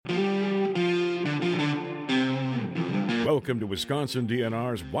Welcome to Wisconsin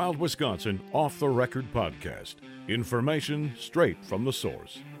DNR's Wild Wisconsin Off the Record podcast. Information straight from the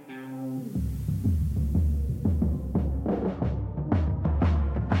source.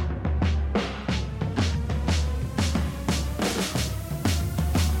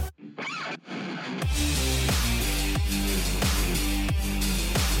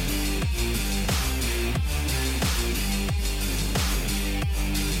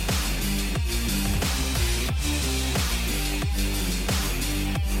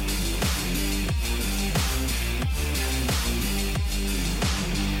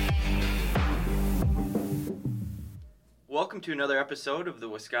 Welcome to another episode of the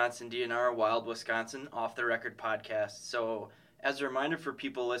Wisconsin DNR Wild Wisconsin Off the Record podcast. So, as a reminder for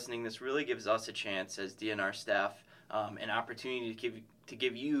people listening, this really gives us a chance as DNR staff, an opportunity to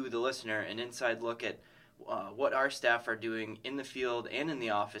give you, the listener, an inside look at what our staff are doing in the field and in the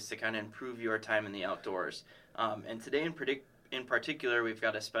office to kind of improve your time in the outdoors. And today in particular, we've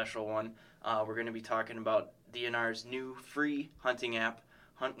got a special one. We're going to be talking about DNR's new free hunting app,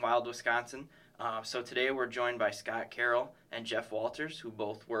 Hunt Wild Wisconsin. So today we're joined by Scott Carroll and Jeff Walters, who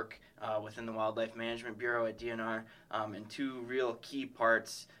both work within the Wildlife Management Bureau at DNR, and two real key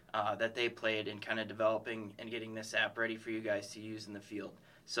parts that they played in kind of developing and getting this app ready for you guys to use in the field.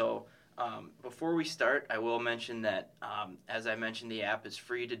 So before we start, I will mention that, as I mentioned, the app is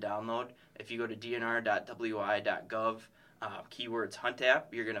free to download. If you go to dnr.wi.gov, keywords Hunt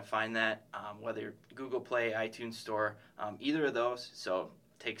app, you're going to find that, whether Google Play, iTunes Store, either of those. So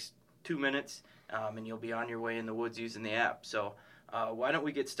it takes 2 minutes, and you'll be on your way in the woods using the app. So why don't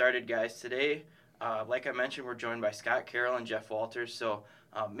we get started, guys? Today, like I mentioned, we're joined by Scott Carroll and Jeff Walters. So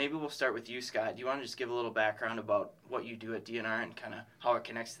maybe we'll start with you, Scott. Do you want to just give a little background about what you do at DNR and kind of how it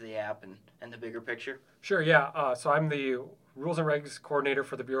connects to the app and the bigger picture? Sure, yeah. So I'm the Rules and Regs Coordinator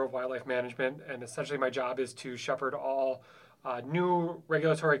for the Bureau of Wildlife Management, and essentially my job is to shepherd all new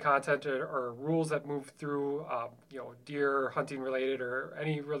regulatory content or rules that move through, deer hunting related or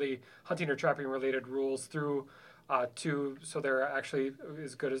any really hunting or trapping related rules through so they're actually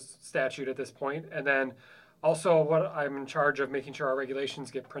as good as statute at this point. And then also what I'm in charge of making sure our regulations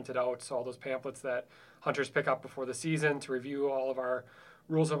get printed out. So all those pamphlets that hunters pick up before the season to review all of our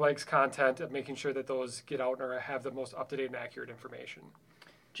rules and regs content and making sure that those get out or have the most up-to-date and accurate information.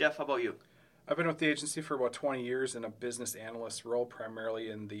 Jeff, how about you? I've been with the agency for about 20 years in a business analyst role, primarily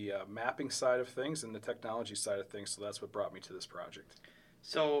in the mapping side of things and the technology side of things, so that's what brought me to this project.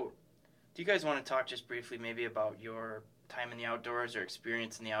 So do you guys want to talk just briefly maybe about your time in the outdoors or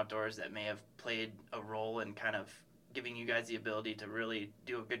experience in the outdoors that may have played a role in kind of giving you guys the ability to really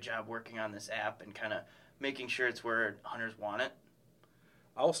do a good job working on this app and kind of making sure it's where hunters want it?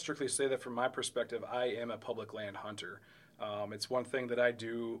 I'll strictly say that from my perspective, I am a public land hunter. It's one thing that I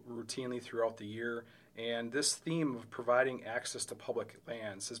do routinely throughout the year, and this theme of providing access to public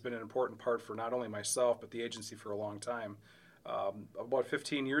lands has been an important part for not only myself but the agency for a long time. About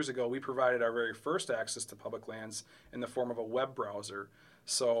 15 years ago, we provided our very first access to public lands in the form of a web browser.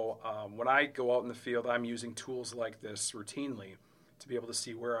 So when I go out in the field, I'm using tools like this routinely to be able to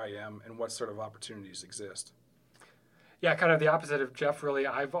see where I am and what sort of opportunities exist. Yeah, kind of the opposite of Jeff, really.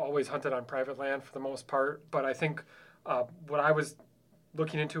 I've always hunted on private land for the most part, but I think what I was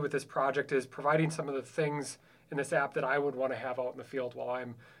looking into with this project is providing some of the things in this app that I would want to have out in the field while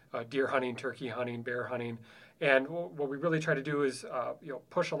I'm deer hunting, turkey hunting, bear hunting. And what we really try to do is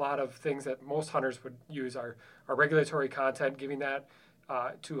push a lot of things that most hunters would use, our regulatory content, giving that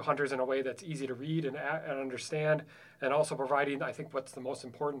to hunters in a way that's easy to read and understand, and also providing, I think what's the most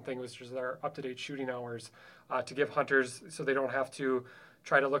important thing, which is our up-to-date shooting hours to give hunters so they don't have to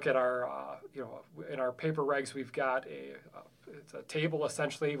try to look at our, in our paper regs, we've got it's a table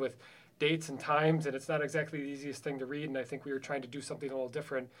essentially with dates and times, and it's not exactly the easiest thing to read. And I think we were trying to do something a little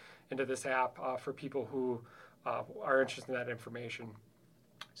different into this app for people who are interested in that information.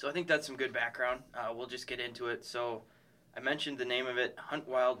 So I think that's some good background. We'll just get into it. So I mentioned the name of it, Hunt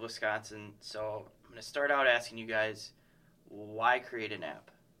Wild Wisconsin. So I'm going to start out asking you guys, why create an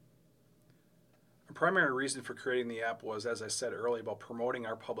app? The primary reason for creating the app was, as I said earlier, about promoting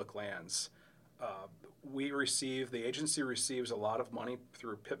our public lands. The agency receives a lot of money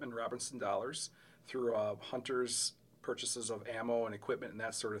through Pittman Robertson dollars, through hunters' purchases of ammo and equipment and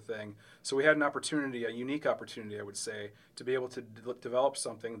that sort of thing. So we had an opportunity, a unique opportunity, I would say, to be able to develop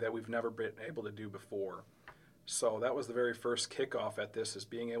something that we've never been able to do before. So that was the very first kickoff at this, is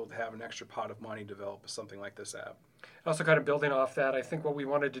being able to have an extra pot of money to develop something like this app. Also kind of building off that, I think what we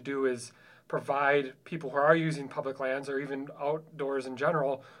wanted to do is provide people who are using public lands or even outdoors in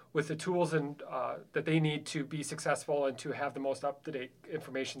general with the tools and that they need to be successful and to have the most up-to-date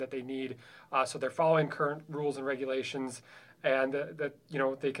information that they need, so they're following current rules and regulations, and that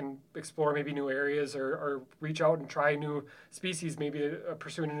they can explore maybe new areas or reach out and try new species, maybe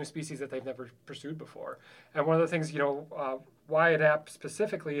pursuing a new species that they've never pursued before. And one of the things, why an app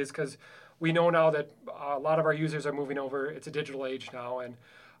specifically is because we know now that a lot of our users are moving over. It's a digital age now, and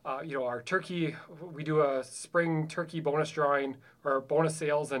our turkey, we do a spring turkey bonus drawing or bonus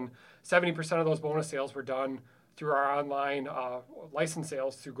sales, and 70% of those bonus sales were done through our online license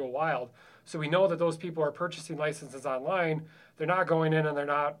sales through Go Wild. So we know that those people are purchasing licenses online. They're not going in and they're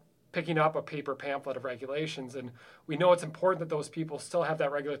not picking up a paper pamphlet of regulations. And we know it's important that those people still have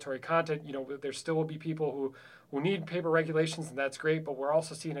that regulatory content. There still will be people who need paper regulations, and that's great. But we're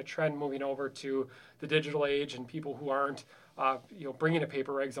also seeing a trend moving over to the digital age and people who aren't bringing a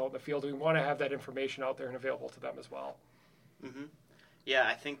paper regs out in the field. We want to have that information out there and available to them as well. Mm-hmm. Yeah,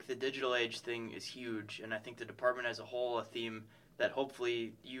 I think the digital age thing is huge, and I think the department as a whole, a theme that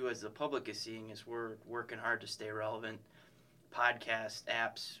hopefully you as the public is seeing, is we're working hard to stay relevant. Podcasts,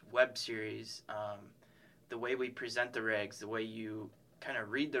 apps, web series, the way we present the regs, the way you kind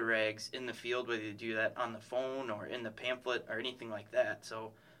of read the regs in the field, whether you do that on the phone or in the pamphlet or anything like that.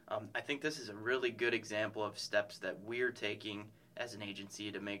 So I think this is a really good example of steps that we're taking as an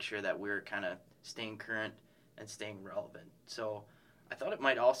agency to make sure that we're kind of staying current and staying relevant. So I thought it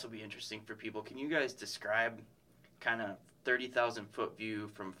might also be interesting for people. Can you guys describe kind of 30,000 foot view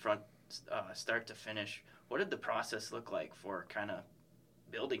from front start to finish? What did the process look like for kind of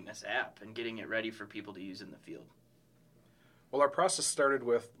building this app and getting it ready for people to use in the field? Well, our process started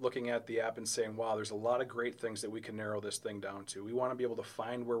with looking at the app and saying, wow, there's a lot of great things that we can narrow this thing down to. We want to be able to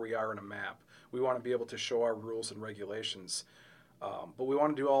find where we are in a map. We want to be able to show our rules and regulations. But we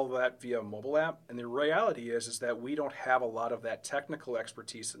want to do all of that via a mobile app. And the reality is that we don't have a lot of that technical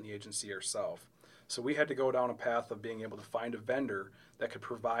expertise in the agency ourselves. So we had to go down a path of being able to find a vendor that could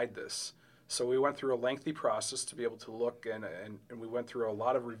provide this. So we went through a lengthy process to be able to look, and we went through a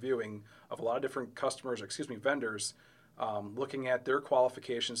lot of reviewing of a lot of different vendors, looking at their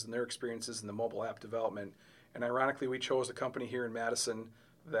qualifications and their experiences in the mobile app development. And ironically, we chose a company here in Madison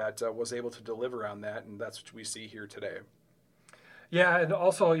that was able to deliver on that, and that's what we see here today. Yeah, and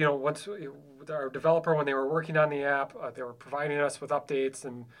also, once our developer, when they were working on the app, they were providing us with updates,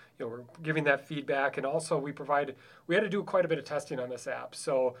 and we're giving that feedback. And also, we had to do quite a bit of testing on this app.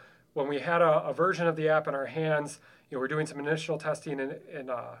 So when we had a version of the app in our hands, we're doing some initial testing in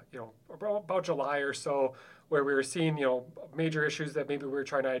about July or so, where we were seeing major issues that maybe we were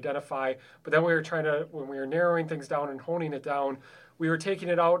trying to identify. But then when we were narrowing things down and honing it down, we were taking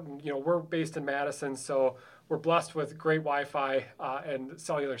it out, and we're based in Madison, so we're blessed with great Wi-Fi and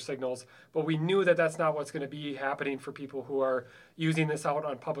cellular signals, but we knew that that's not what's going to be happening for people who are using this out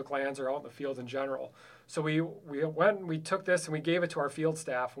on public lands or out in the field in general. So we went and we took this and we gave it to our field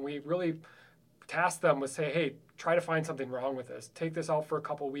staff, and we really tasked them with say, hey, try to find something wrong with this. Take this out for a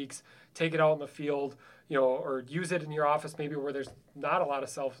couple weeks, take it out in the field, or use it in your office maybe where there's not a lot of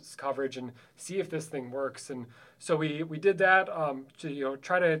cell coverage, and see if this thing works. And so we did that to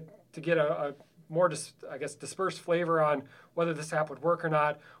try to get a more dispersed flavor on whether this app would work or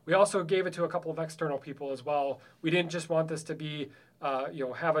not. We also gave it to a couple of external people as well. We didn't just want this to be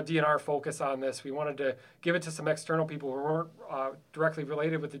have a DNR focus on this. We wanted to give it to some external people who weren't directly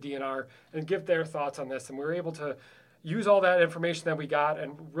related with the DNR and give their thoughts on this. And we were able to use all that information that we got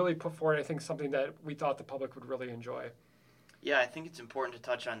and really put forward, I think, something that we thought the public would really enjoy. Yeah, I think it's important to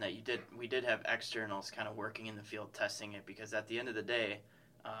touch on that. We did have externals kind of working in the field testing it, because at the end of the day,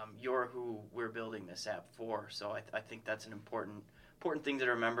 you're who we're building this app for. So I think that's an important thing to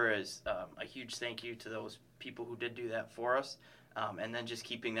remember, is a huge thank you to those people who did do that for us. And then just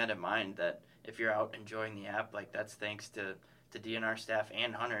keeping that in mind, that if you're out enjoying the app, that's thanks to DNR staff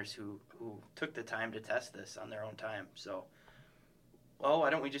and hunters who took the time to test this on their own time. So, well, why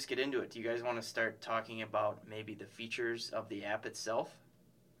don't we just get into it? Do you guys want to start talking about maybe the features of the app itself?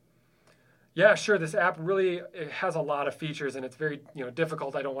 Yeah, sure. This app really has a lot of features, and it's very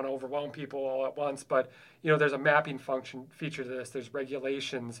difficult. I don't want to overwhelm people all at once, but there's a mapping function feature to this. There's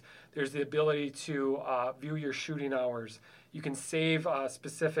regulations. There's the ability to view your shooting hours. You can save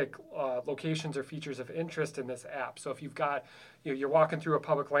specific locations or features of interest in this app. So if you've got you're walking through a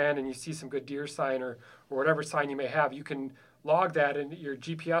public land and you see some good deer sign or whatever sign you may have, you can log that, and your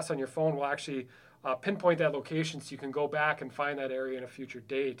GPS on your phone will actually pinpoint that location, so you can go back and find that area in a future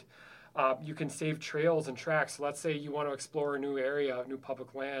date. You can save trails and tracks. So let's say you want to explore a new area, a new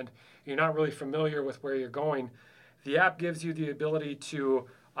public land. You're not really familiar with where you're going. The app gives you the ability to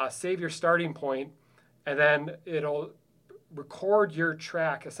save your starting point, and then it'll record your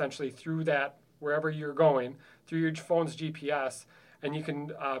track essentially through that wherever you're going through your phone's GPS, and you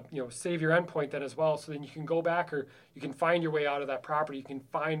can save your endpoint then as well. So then you can go back, or you can find your way out of that property. You can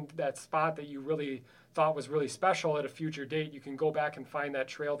find that spot that you really thought was really special at a future date. You can go back and find that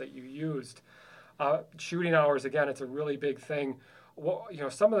trail that you used. Shooting hours, again, it's a really big thing. Well,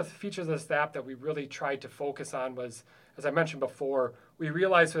 some of the features of this app that we really tried to focus on was, as I mentioned before, we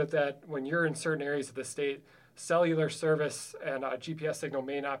realized that when you're in certain areas of the state, cellular service and a GPS signal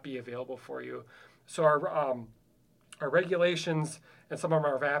may not be available for you. So our regulations and some of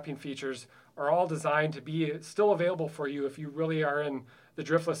our mapping features are all designed to be still available for you if you really are in the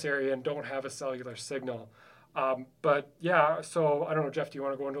driftless area and don't have a cellular signal. But yeah, so I don't know, Jeff, do you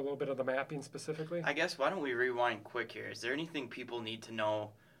want to go into a little bit of the mapping specifically? I guess, why don't we rewind quick here? Is there anything people need to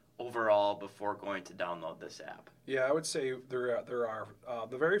know overall before going to download this app? Yeah, I would say there are.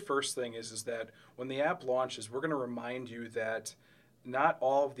 The very first thing is that when the app launches, we're going to remind you that not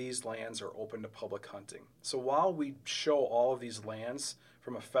all of these lands are open to public hunting. So while we show all of these lands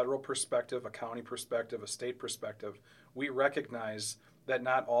from a federal perspective, a county perspective, a state perspective, we recognize that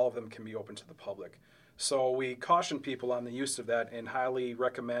not all of them can be open to the public. So we caution people on the use of that and highly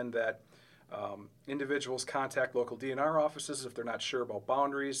recommend that individuals contact local DNR offices if they're not sure about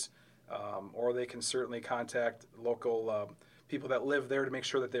boundaries, or they can certainly contact local people that live there to make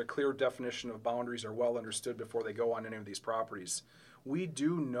sure that their clear definition of boundaries are well understood before they go on any of these properties. We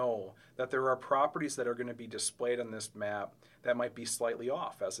do know that there are properties that are going to be displayed on this map that might be slightly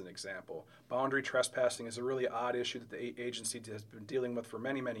off, as an example. Boundary trespassing is a really odd issue that the agency has been dealing with for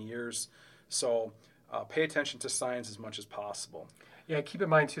many, many years. So pay attention to signs as much as possible. Yeah, keep in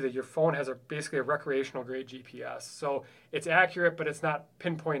mind, too, that your phone has basically a recreational-grade GPS. So it's accurate, but it's not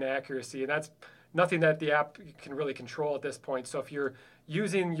pinpoint accuracy, and that's nothing that the app can really control at this point. So if you're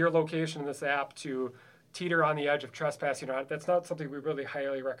using your location in this app to teeter on the edge of trespassing, that's not something we really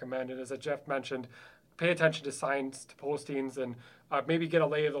highly recommend. And as Jeff mentioned, pay attention to signs, to postings, and maybe get a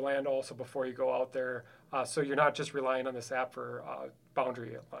lay of the land also before you go out there, so you're not just relying on this app for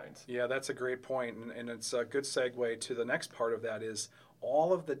boundary lines. Yeah, that's a great point, and it's a good segue to the next part of that is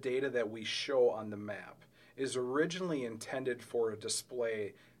all of the data that we show on the map is originally intended for a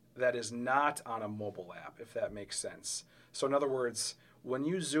display that is not on a mobile app, if that makes sense. So in other words, when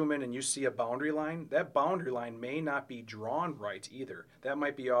you zoom in and you see a boundary line, that boundary line may not be drawn right either. That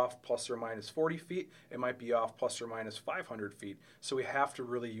might be off plus or minus 40 feet. It might be off plus or minus 500 feet. So we have to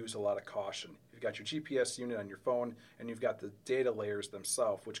really use a lot of caution. You've got your GPS unit on your phone, and you've got the data layers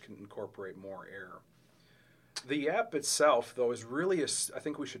themselves, which can incorporate more error. The app itself, though, is really, I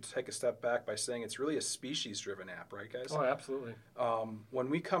think we should take a step back by saying it's really a species-driven app, right, guys? Oh, absolutely. When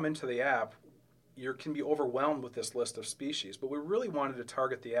we come into the app, you can be overwhelmed with this list of species, but we really wanted to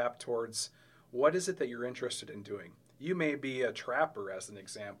target the app towards what is it that you're interested in doing. You may be a trapper, as an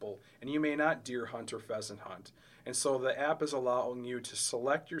example, and you may not deer hunt or pheasant hunt. And so the app is allowing you to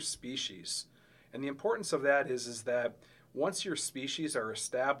select your species. And the importance of that is that once your species are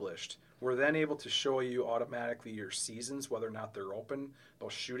established, we're then able to show you automatically your seasons, whether or not they're open,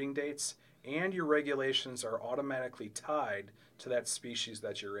 those shooting dates, and your regulations are automatically tied to that species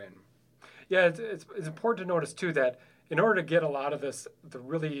that you're in. Yeah, it's important to notice, too, that in order to get a lot of this, the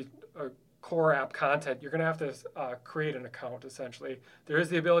really core app content, you're going to have to create an account, essentially. There is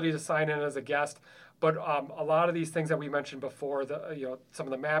the ability to sign in as a guest, but a lot of these things that we mentioned before, some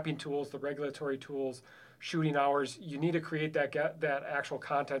of the mapping tools, the regulatory tools, shooting hours, you need to create that actual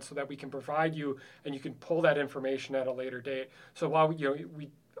content so that we can provide you and you can pull that information at a later date. So while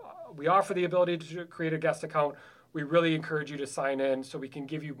we offer the ability to create a guest account, we really encourage you to sign in so we can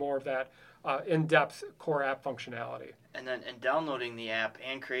give you more of that in-depth core app functionality. And downloading the app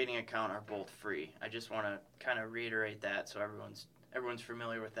and creating an account are both free. I just want to kind of reiterate that so everyone's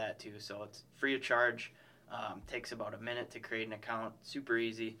familiar with that too. So it's free of charge. Takes about a minute to create an account. Super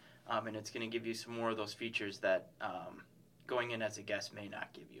easy. And it's going to give you some more of those features that going in as a guest may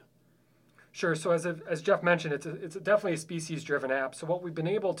not give you. Sure. So as Jeff mentioned, it's definitely a species-driven app. So what we've been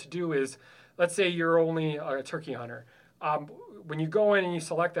able to do is, let's say you're only a turkey hunter. When you go in and you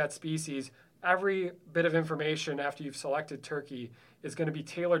select that species, every bit of information after you've selected turkey is going to be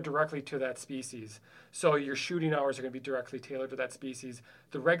tailored directly to that species. So your shooting hours are going to be directly tailored to that species.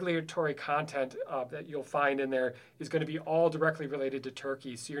 The regulatory content that you'll find in there is going to be all directly related to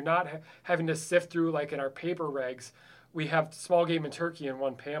turkey. So you're not having to sift through, like in our paper regs, we have small game and turkey in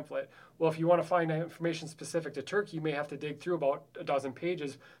one pamphlet. Well, if you want to find information specific to turkey, you may have to dig through about a dozen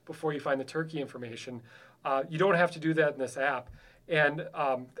pages before you find the turkey information. You don't have to do that in this app. And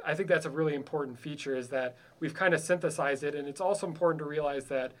I think that's a really important feature, is that we've kind of synthesized it. And it's also important to realize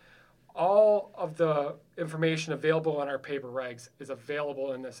that all of the information available on our paper regs is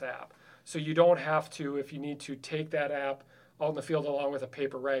available in this app. So you don't have to, if you need to, take that app out in the field along with a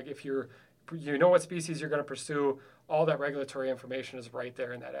paper reg. If you know what species you're going to pursue, all that regulatory information is right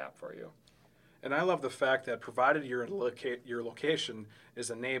there in that app for you. And I love the fact that provided your location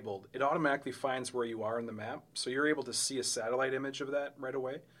is enabled, it automatically finds where you are in the map. So you're able to see a satellite image of that right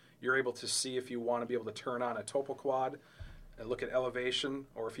away. You're able to see if you want to be able to turn on a topo quad and look at elevation,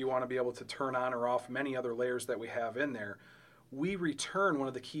 or if you want to be able to turn on or off many other layers that we have in there. We return, one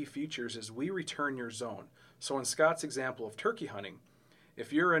of the key features is we return your zone. So in Scott's example of turkey hunting,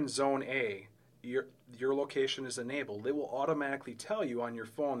 if you're in zone A, your location is enabled. It will automatically tell you on your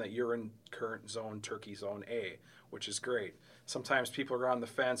phone that you're in current zone, turkey zone A, which is great. Sometimes people are on the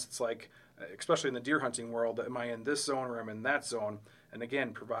fence. It's like, especially in the deer hunting world, am I in this zone or am I in that zone? And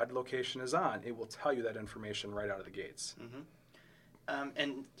again, provided location is on, it will tell you that information right out of the gates. Mm-hmm.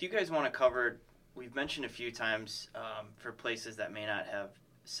 And do you guys want to cover, we've mentioned a few times for places that may not have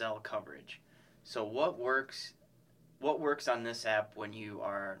cell coverage. So what works on this app when you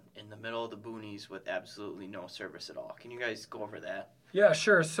are in the middle of the boonies with absolutely no service at all? Can you guys go over that? Yeah,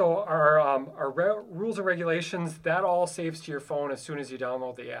 sure. So our rules and regulations, that all saves to your phone as soon as you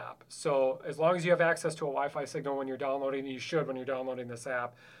download the app. So as long as you have access to a Wi-Fi signal when you're downloading, you should when you're downloading this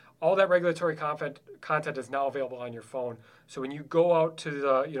app, all that regulatory content is now available on your phone. So when you go out to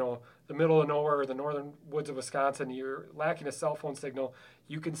the middle of nowhere or the northern woods of Wisconsin, you're lacking a cell phone signal,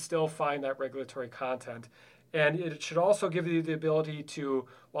 you can still find that regulatory content. And it should also give you the ability to,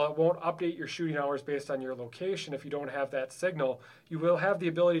 while it won't update your shooting hours based on your location if you don't have that signal, you will have the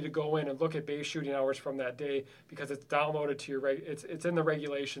ability to go in and look at base shooting hours from that day because it's downloaded to your it's in the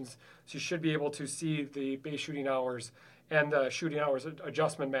regulations. So you should be able to see the base shooting hours and the shooting hours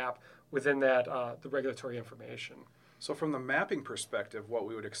adjustment map within that the regulatory information. So from the mapping perspective, what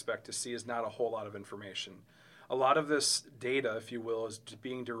we would expect to see is not a whole lot of information. A lot of this data, if you will, is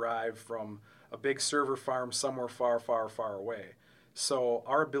being derived from a big server farm somewhere far, far, far away. So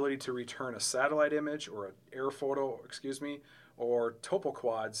our ability to return a satellite image or an air photo, or topo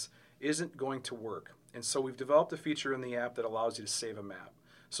quads isn't going to work. And so we've developed a feature in the app that allows you to save a map.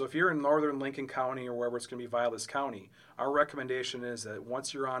 So if you're in northern Lincoln County or wherever it's going to be Vilas County, our recommendation is that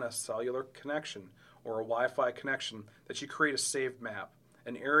once you're on a cellular connection or a Wi-Fi connection, that you create a saved map,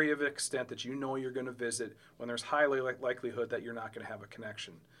 an area of extent that you know you're going to visit when there's highly likelihood that you're not going to have a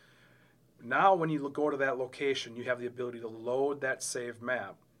connection. Now when you go to that location, you have the ability to load that saved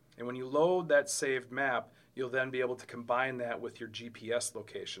map. And when you load that saved map, you'll then be able to combine that with your GPS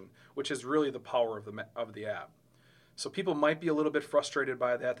location, which is really the power of the app. So people might be a little bit frustrated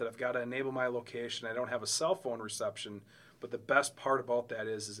by that I've got to enable my location, I don't have a cell phone reception, but the best part about that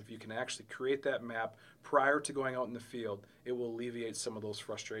is if you can actually create that map prior to going out in the field, it will alleviate some of those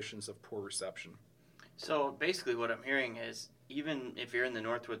frustrations of poor reception. So basically what I'm hearing is even if you're in the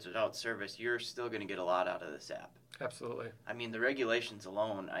Northwoods without service, you're still going to get a lot out of this app. Absolutely. I mean, the regulations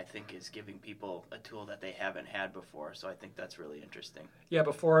alone, I think, is giving people a tool that they haven't had before. So I think that's really interesting. Yeah,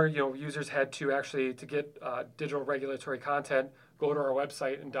 before, users had to actually, to get digital regulatory content, go to our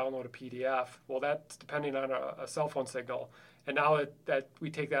website and download a PDF. Well, that's depending on a cell phone signal. And now that we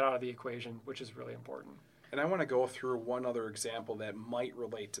take that out of the equation, which is really important. And I want to go through one other example that might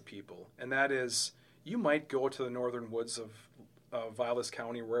relate to people, and that is you might go to the northern woods of Vilas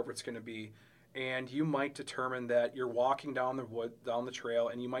County, wherever it's going to be, and you might determine that you're walking down the trail,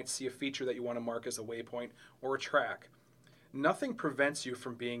 and you might see a feature that you want to mark as a waypoint or a track. Nothing prevents you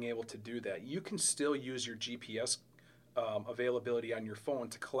from being able to do that. You can still use your GPS availability on your phone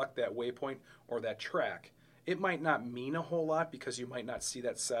to collect that waypoint or that track. It might not mean a whole lot because you might not see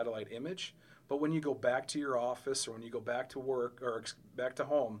that satellite image, but when you go back to your office or when you go back to work or back to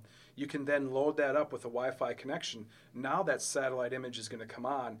home, you can then load that up with a Wi-Fi connection. Now that satellite image is going to come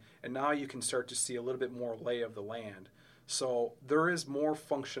on, and now you can start to see a little bit more lay of the land. So there is more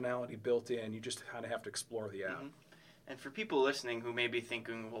functionality built in. You just kind of have to explore the app. Mm-hmm. And for people listening who may be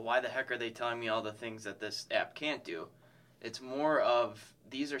thinking, well, why the heck are they telling me all the things that this app can't do? It's more of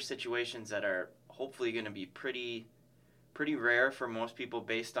these are situations that are hopefully going to be pretty rare for most people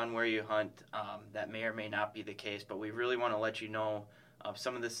based on where you hunt. That may or may not be the case, but we really want to let you know of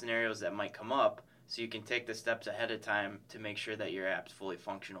some of the scenarios that might come up so you can take the steps ahead of time to make sure that your app's fully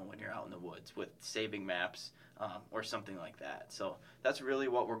functional when you're out in the woods with saving maps or something like that. So that's really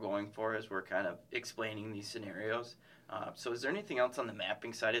what we're going for, is we're kind of explaining these scenarios. So is there anything else on the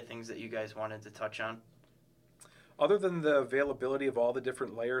mapping side of things that you guys wanted to touch on? Other than the availability of all the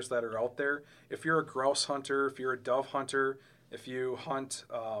different layers that are out there, if you're a grouse hunter, if you're a dove hunter, if you hunt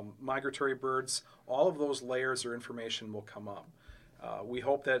migratory birds, all of those layers or information will come up. We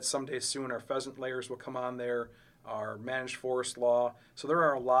hope that someday soon our pheasant layers will come on there, our managed forest law. So there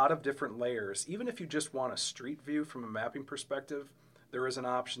are a lot of different layers. Even if you just want a street view from a mapping perspective, there is an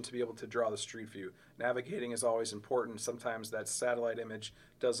option to be able to draw the street view. Navigating is always important. Sometimes that satellite image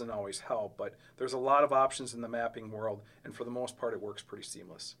doesn't always help, but there's a lot of options in the mapping world, and for the most part it works pretty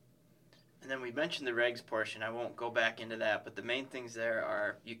seamless. And then we mentioned the regs portion. I won't go back into that, but the main things there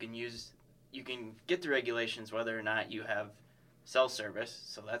are you can get the regulations whether or not you have cell service,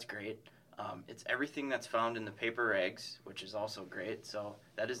 so that's great. It's everything that's found in the paper regs, which is also great. So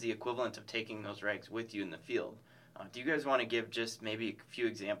that is the equivalent of taking those regs with you in the field. Do you guys want to give just maybe a few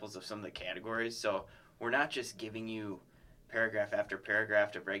examples of some of the categories? So we're not just giving you paragraph after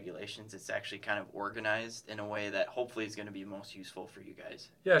paragraph of regulations. It's actually kind of organized in a way that hopefully is going to be most useful for you guys.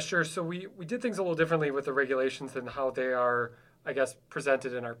 Yeah, sure. So we did things a little differently with the regulations than how they are, I guess,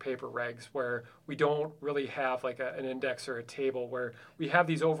 presented in our paper regs, where we don't really have like an index or a table, where we have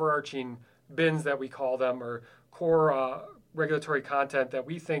these overarching bins that we call them, or core regulatory content that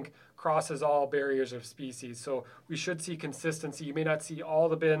we think crosses all barriers of species. So we should see consistency. You may not see all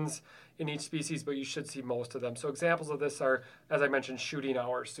the bins in each species, but you should see most of them. So examples of this are, as I mentioned, shooting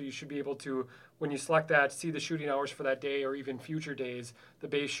hours. So you should be able to, when you select that, see the shooting hours for that day or even future days, the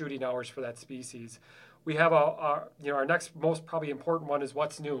base shooting hours for that species. We have our next most probably important one is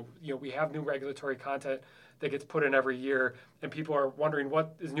what's new. We have new regulatory content that gets put in every year, and people are wondering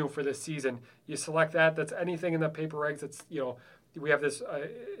what is new for this season. You select that. That's anything in the paper regs. That's we have this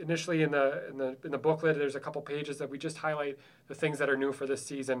initially in the booklet. There's a couple pages that we just highlight the things that are new for this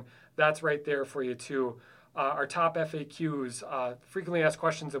season. That's right there for you too. Our top FAQs, frequently asked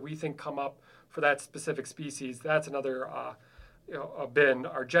questions that we think come up for that specific species. That's another a bin.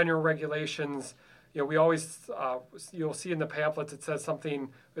 Our general regulations. We always, you'll see in the pamphlets, it says something,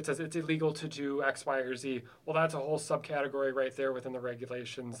 it says it's illegal to do X, Y, or Z. Well, that's a whole subcategory right there within the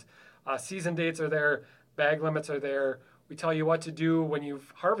regulations. Season dates are there, bag limits are there. We tell you what to do when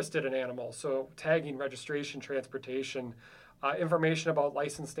you've harvested an animal. So tagging, registration, transportation, information about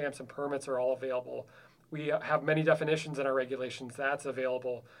license stamps and permits are all available. We have many definitions in our regulations. That's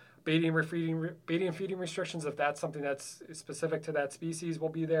available. Baiting and feeding restrictions, if that's something that's specific to that species, will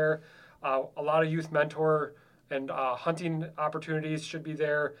be there. A lot of youth mentor and hunting opportunities should be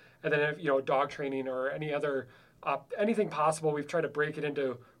there. And then if, dog training or any other, anything possible, we've tried to break it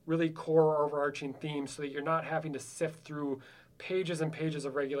into really core overarching themes so that you're not having to sift through pages and pages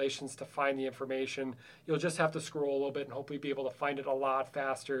of regulations to find the information. You'll just have to scroll a little bit and hopefully be able to find it a lot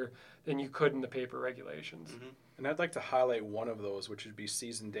faster than you could in the paper regulations. Mm-hmm. And I'd like to highlight one of those, which would be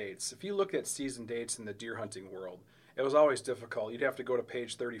season dates. If you look at season dates in the deer hunting world, it was always difficult. You'd have to go to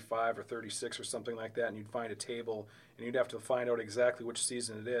page 35 or 36 or something like that, and you'd find a table, and you'd have to find out exactly which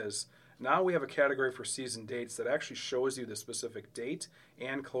season it is. Now we have a category for season dates that actually shows you the specific date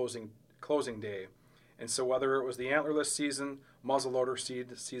and closing day. And so whether it was the antlerless season, muzzleloader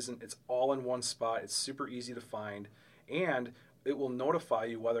season, it's all in one spot. It's super easy to find, and it will notify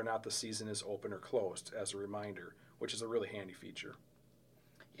you whether or not the season is open or closed as a reminder, which is a really handy feature.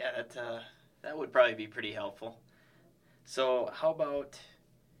 Yeah, that would probably be pretty helpful. So how about,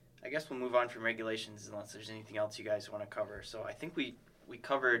 I guess we'll move on from regulations unless there's anything else you guys want to cover. So I think we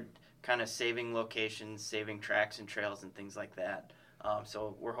covered kind of saving locations, saving tracks and trails and things like that.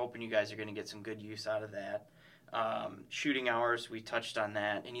 So we're hoping you guys are going to get some good use out of that. Shooting hours, we touched on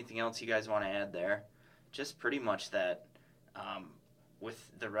that. Anything else you guys want to add there? Just pretty much that with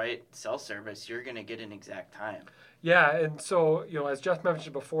the right cell service, you're going to get an exact time. Yeah, and so, as Jeff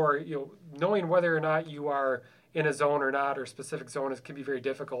mentioned before, knowing whether or not you are in a zone or not, or specific zone, can be very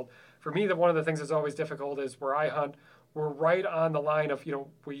difficult. For me, one of the things that's always difficult is where I hunt, we're right on the line of,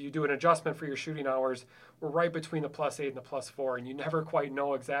 where you do an adjustment for your shooting hours, we're right between the +8 and the +4, and you never quite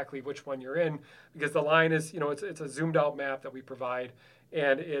know exactly which one you're in, because the line is, it's a zoomed out map that we provide,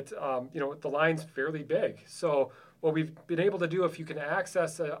 and the line's fairly big. So what we've been able to do, if you can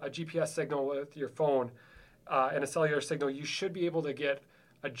access a GPS signal with your phone and a cellular signal, you should be able to get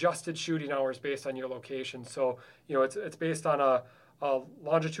adjusted shooting hours based on your location. So, it's based on a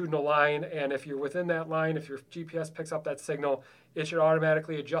longitudinal line, and if you're within that line, if your GPS picks up that signal, it should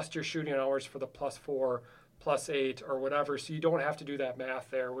automatically adjust your shooting hours for the +4, +8, or whatever, so you don't have to do that math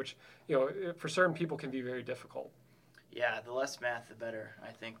there, which, for certain people can be very difficult. Yeah, the less math, the better.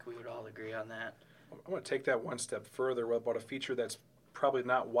 I think we would all agree on that. I want to take that one step further about a feature that's probably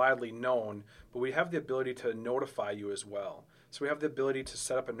not widely known, but we have the ability to notify you as well. So we have the ability to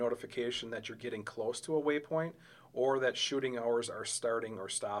set up a notification that you're getting close to a waypoint, or that shooting hours are starting or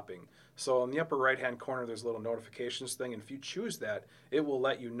stopping. So in the upper right-hand corner, there's a little notifications thing, and if you choose that, it will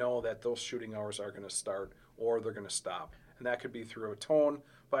let you know that those shooting hours are going to start or they're going to stop. And that could be through a tone,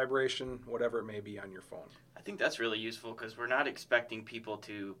 vibration, whatever it may be on your phone. I think that's really useful because we're not expecting people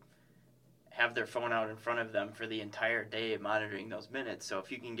to have their phone out in front of them for the entire day monitoring those minutes. So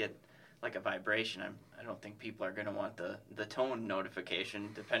if you can get like a vibration, I don't think people are going to want the tone notification,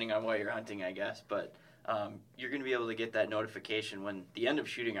 depending on what you're hunting, I guess. But you're going to be able to get that notification when the end of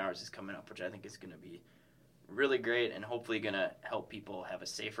shooting hours is coming up, which I think is going to be really great and hopefully going to help people have a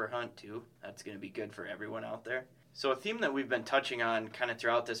safer hunt too. That's going to be good for everyone out there. So a theme that we've been touching on kind of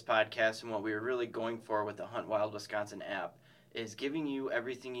throughout this podcast and what we were really going for with the Hunt Wild Wisconsin app is giving you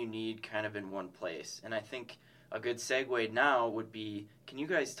everything you need kind of in one place. And I think a good segue now would be, can you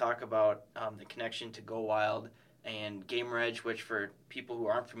guys talk about the connection to Go Wild and Game Reg, which for people who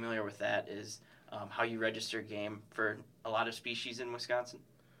aren't familiar with that is how you register game for a lot of species in Wisconsin?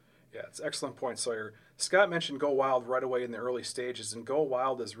 Yeah, it's an excellent point, Sawyer. Scott mentioned Go Wild right away in the early stages, and Go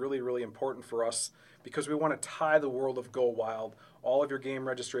Wild is really, really important for us because we want to tie the world of Go Wild, all of your game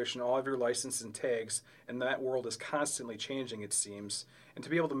registration, all of your licenses and tags, and that world is constantly changing, it seems, and to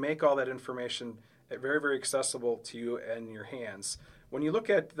be able to make all that information very, very accessible to you and your hands. When you look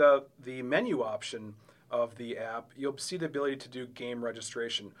at the menu option of the app, you'll see the ability to do game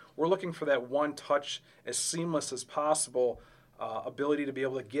registration. We're looking for that one touch, as seamless as possible, ability to be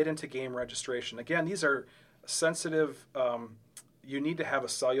able to get into game registration. Again, these are sensitive. You need to have a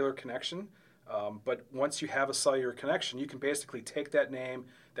cellular connection, but once you have a cellular connection, you can basically take that name,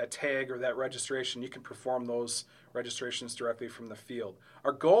 that tag, or that registration. You can perform those registrations directly from the field.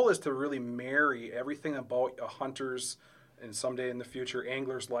 Our goal is to really marry everything about a hunter's and someday in the future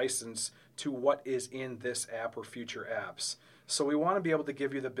angler's license to what is in this app or future apps. So we want to be able to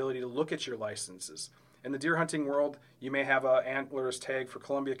give you the ability to look at your licenses. In the deer hunting world, you may have an antlers tag for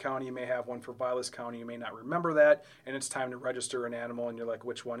Columbia County, you may have one for Vilas County, you may not remember that, and it's time to register an animal, and you're like,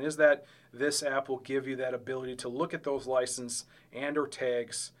 which one is that? This app will give you that ability to look at those license and or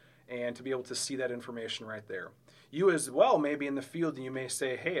tags and to be able to see that information right there. You as well may be in the field and you may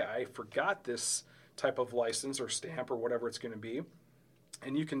say, hey, I forgot this type of license or stamp or whatever it's going to be,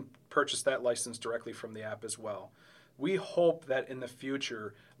 and you can purchase that license directly from the app as well. We hope that in the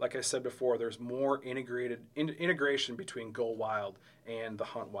future, like I said before, there's more integration between Go Wild and the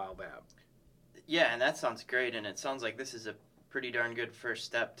Hunt Wild app. Yeah, and that sounds great, and it sounds like this is a pretty darn good first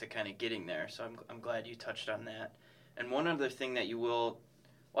step to kind of getting there, so I'm glad you touched on that. And one other thing that you will,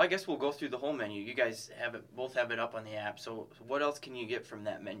 well, I guess we'll go through the whole menu. You guys both have it up on the app, so what else can you get from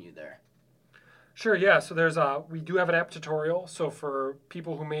that menu there? Sure, yeah. So we do have an app tutorial. So for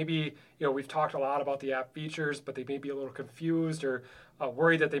people who maybe, we've talked a lot about the app features, but they may be a little confused or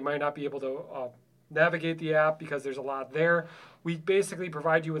worried that they might not be able to navigate the app because there's a lot there. We basically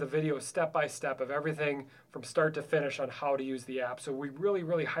provide you with a video step-by-step of everything from start to finish on how to use the app. So we really,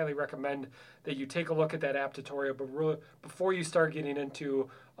 really highly recommend that you take a look at that app tutorial, but really, before you start getting into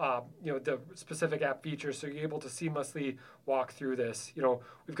the specific app features, so you're able to seamlessly walk through this.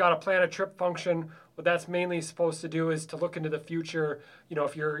 We've got a plan a trip function. What that's mainly supposed to do is to look into the future.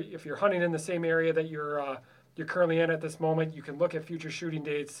 If you're hunting in the same area that you're currently in at this moment, you can look at future shooting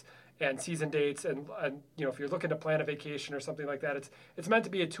dates and season dates, and if you're looking to plan a vacation or something like that, it's meant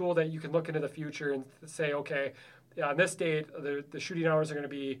to be a tool that you can look into the future and say, okay, on this date, the shooting hours are going to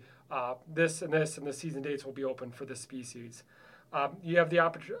be this and this, and the season dates will be open for this species. You have the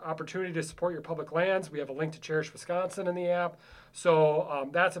opportunity to support your public lands. We have a link to Cherish Wisconsin in the app, so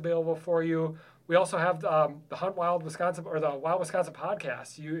that's available for you. We also have the Hunt Wild Wisconsin or the Wild Wisconsin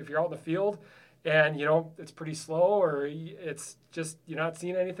podcast. If you're out in the field and it's pretty slow or it's just you're not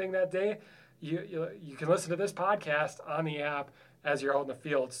seeing anything that day, you can listen to this podcast on the app as you're out in the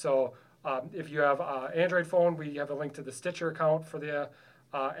field. So if you have an Android phone, we have a link to the Stitcher account for the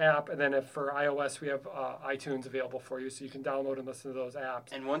app, and then for iOS, we have iTunes available for you, so you can download and listen to those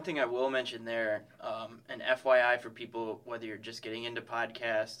apps. And one thing I will mention there, an FYI for people, whether you're just getting into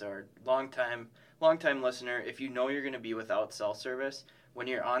podcasts or long-time listener, if you know you're going to be without cell service, when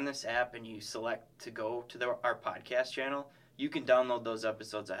you're on this app and you select to go to our podcast channel, you can download those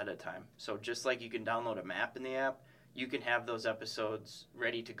episodes ahead of time. So just like you can download a map in the app, you can have those episodes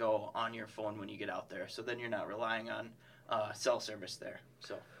ready to go on your phone when you get out there. So then you're not relying on cell service there.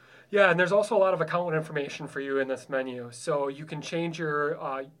 So. Yeah, and there's also a lot of account information for you in this menu. So you can change your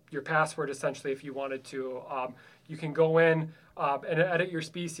password essentially if you wanted to. You can go in and edit your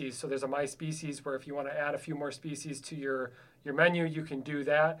species. So there's a My Species where if you want to add a few more species to your menu, you can do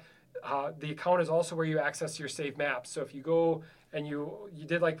that. The account is also where you access your saved maps. So if you go and you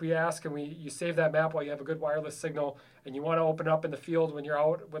did like we asked, and you save that map while you have a good wireless signal, and you want to open up in the field when you're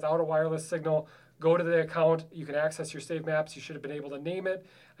out without a wireless signal, go to the account. You can access your saved maps. You should have been able to name it,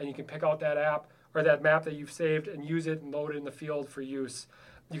 and you can pick out that app or that map that you've saved and use it and load it in the field for use.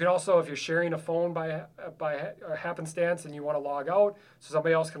 You can also, if you're sharing a phone by happenstance and you want to log out so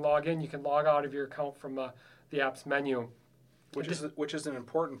somebody else can log in, you can log out of your account from the app's menu. Which is an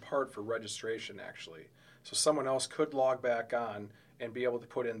important part for registration, actually. So someone else could log back on and be able to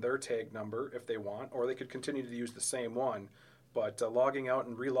put in their tag number if they want, or they could continue to use the same one. But logging out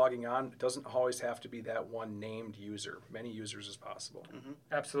and re-logging on doesn't always have to be that one named user. Many users is possible. Mm-hmm.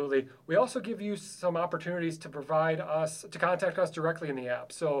 Absolutely. We also give you some opportunities to contact us directly in the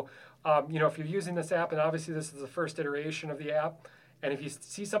app. So, if you're using this app, and obviously this is the first iteration of the app, and if you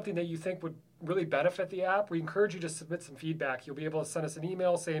see something that you think would really benefit the app, we encourage you to submit some feedback. You'll be able to send us an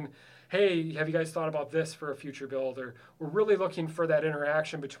email saying, hey, have you guys thought about this for a future build? Or we're really looking for that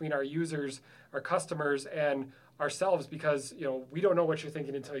interaction between our users, our customers, and ourselves, because we don't know what you're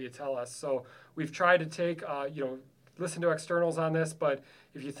thinking until you tell us. So we've tried to take listen to externals on this, but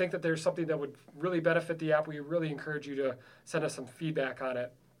if you think that there's something that would really benefit the app, we really encourage you to send us some feedback on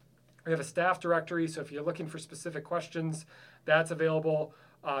it. We have a staff directory, so if you're looking for specific questions, that's available.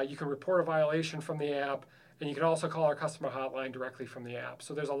 You can report a violation from the app, and you can also call our customer hotline directly from the app.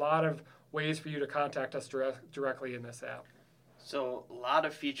 So there's a lot of ways for you to contact us directly in this app. So a lot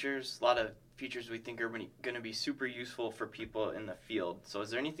of features we think are going to be super useful for people in the field. So is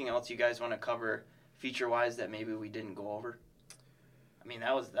there anything else you guys want to cover feature-wise that maybe we didn't go over? I mean,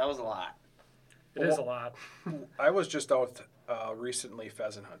 that was a lot. It is a lot. I was just out recently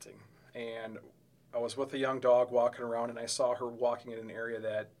pheasant hunting, and I was with a young dog walking around, and I saw her walking in an area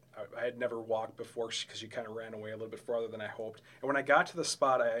that I had never walked before because she kind of ran away a little bit farther than I hoped. And when I got to the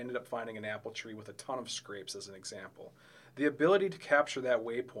spot, I ended up finding an apple tree with a ton of scrapes as an example. The ability to capture that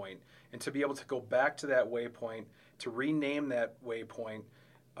waypoint and to be able to go back to that waypoint, to rename that waypoint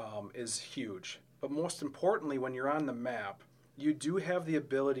is huge. But most importantly, when you're on the map, you do have the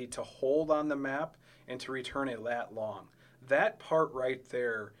ability to hold on the map and to return a lat long. That part right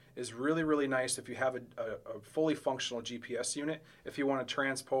there is really, really nice if you have a fully functional GPS unit, if you want to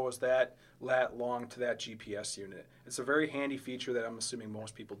transpose that lat long to that GPS unit. It's a very handy feature that I'm assuming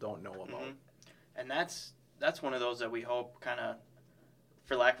most people don't know about. Mm-hmm. And that's one of those that we hope kind of,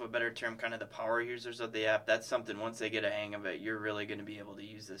 for lack of a better term, kind of the power users of the app, that's something once they get a hang of it, you're really going to be able to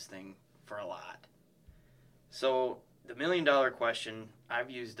use this thing for a lot. So the $1 million question, I've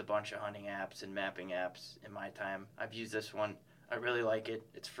used a bunch of hunting apps and mapping apps in my time. I've used this one. I really like it.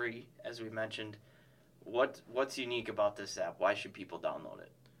 It's free, as we mentioned. What's unique about this app? Why should people download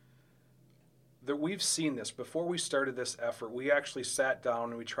it? That we've seen this. Before we started this effort, we actually sat down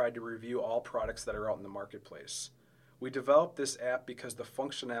and we tried to review all products that are out in the marketplace. We developed this app because the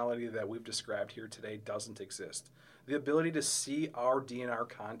functionality that we've described here today doesn't exist. The ability to see our DNR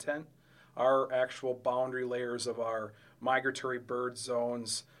content, our actual boundary layers of our migratory bird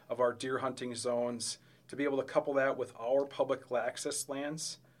zones, of our deer hunting zones, to be able to couple that with our public access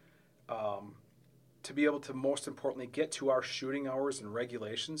lands, to be able to, most importantly, get to our shooting hours and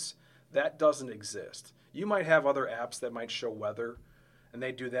regulations, that doesn't exist. You might have other apps that might show weather, and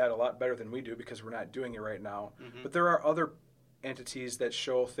they do that a lot better than we do because we're not doing it right now. Mm-hmm. But there are other entities that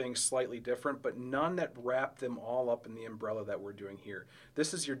show things slightly different, but none that wrap them all up in the umbrella that we're doing here.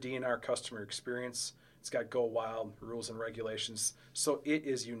 This is your DNR customer experience. It's got Go Wild rules and regulations, so it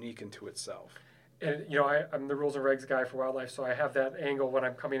is unique into itself. And I'm the rules and regs guy for wildlife, so I have that angle when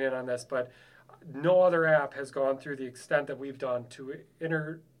I'm coming in on this, but no other app has gone through the extent that we've done to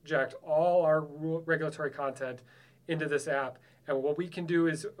interject all our regulatory content into this app. And what we can do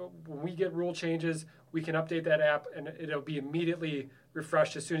is when we get rule changes, we can update that app and it'll be immediately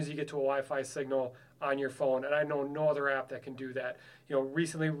refreshed as soon as you get to a Wi-Fi signal on your phone. And I know no other app that can do that.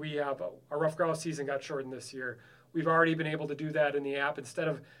 Recently we have our rough grouse season got shortened this year. We've already been able to do that in the app. Instead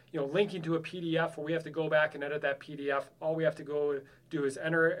of linking to a PDF where we have to go back and edit that PDF, all we have to go do is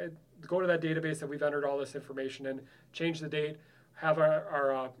go to that database that we've entered all this information in, change the date, have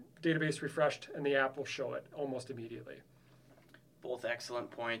our database refreshed, and the app will show it almost immediately. Both excellent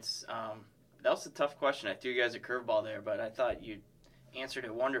points. That was a tough question. I threw you guys a curveball there, but I thought you answered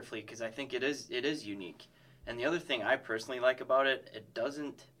it wonderfully because I think it is unique. And the other thing I personally like about it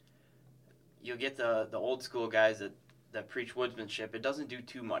doesn't. You'll get the old school guys that preach woodsmanship. It doesn't do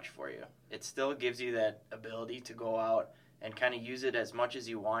too much for you. It still gives you that ability to go out and kind of use it as much as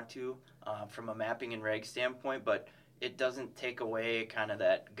you want to from a mapping and reg standpoint, but it doesn't take away kind of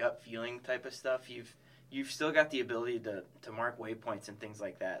that gut feeling type of stuff. You've you've still got the ability to mark waypoints and things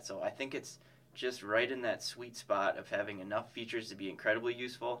like that. So I think it's just right in that sweet spot of having enough features to be incredibly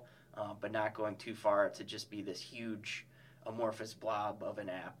useful, but not going too far to just be this huge amorphous blob of an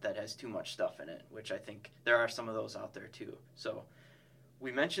app that has too much stuff in it, which I think there are some of those out there too. So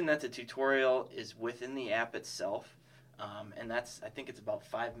we mentioned that the tutorial is within the app itself, and I think it's about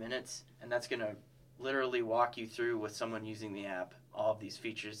 5 minutes, and that's going to literally walk you through with someone using the app all of these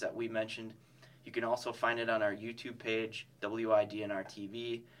features that we mentioned. You can also find it on our YouTube page, WIDNR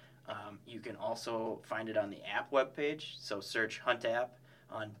TV. You can also find it on the app webpage, so search Hunt App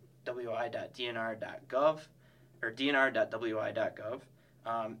on wi.dnr.gov or dnr.wi.gov.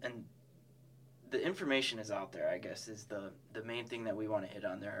 And the information is out there, I guess, is the main thing that we want to hit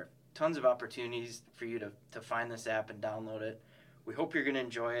on. There are tons of opportunities for you to find this app and download it. We hope you're going to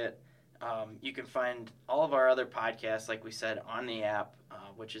enjoy it. You can find all of our other podcasts, like we said, on the app,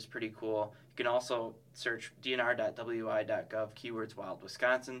 which is pretty cool. You can also search dnr.wi.gov keywords Wild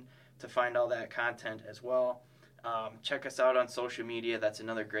Wisconsin to find all that content as well. Check us out on social media. That's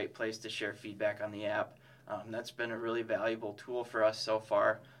another great place to share feedback on the app. That's been a really valuable tool for us so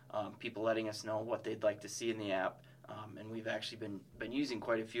far, people letting us know what they'd like to see in the app, and we've actually been using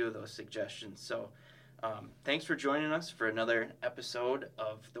quite a few of those suggestions. So thanks for joining us for another episode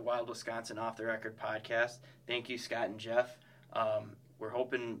of the Wild Wisconsin Off the Record podcast. Thank you, Scott and Jeff. We're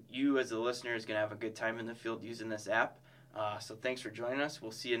hoping you as the listener is going to have a good time in the field using this app. So thanks for joining us.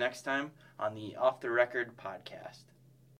 We'll see you next time on the Off the Record podcast.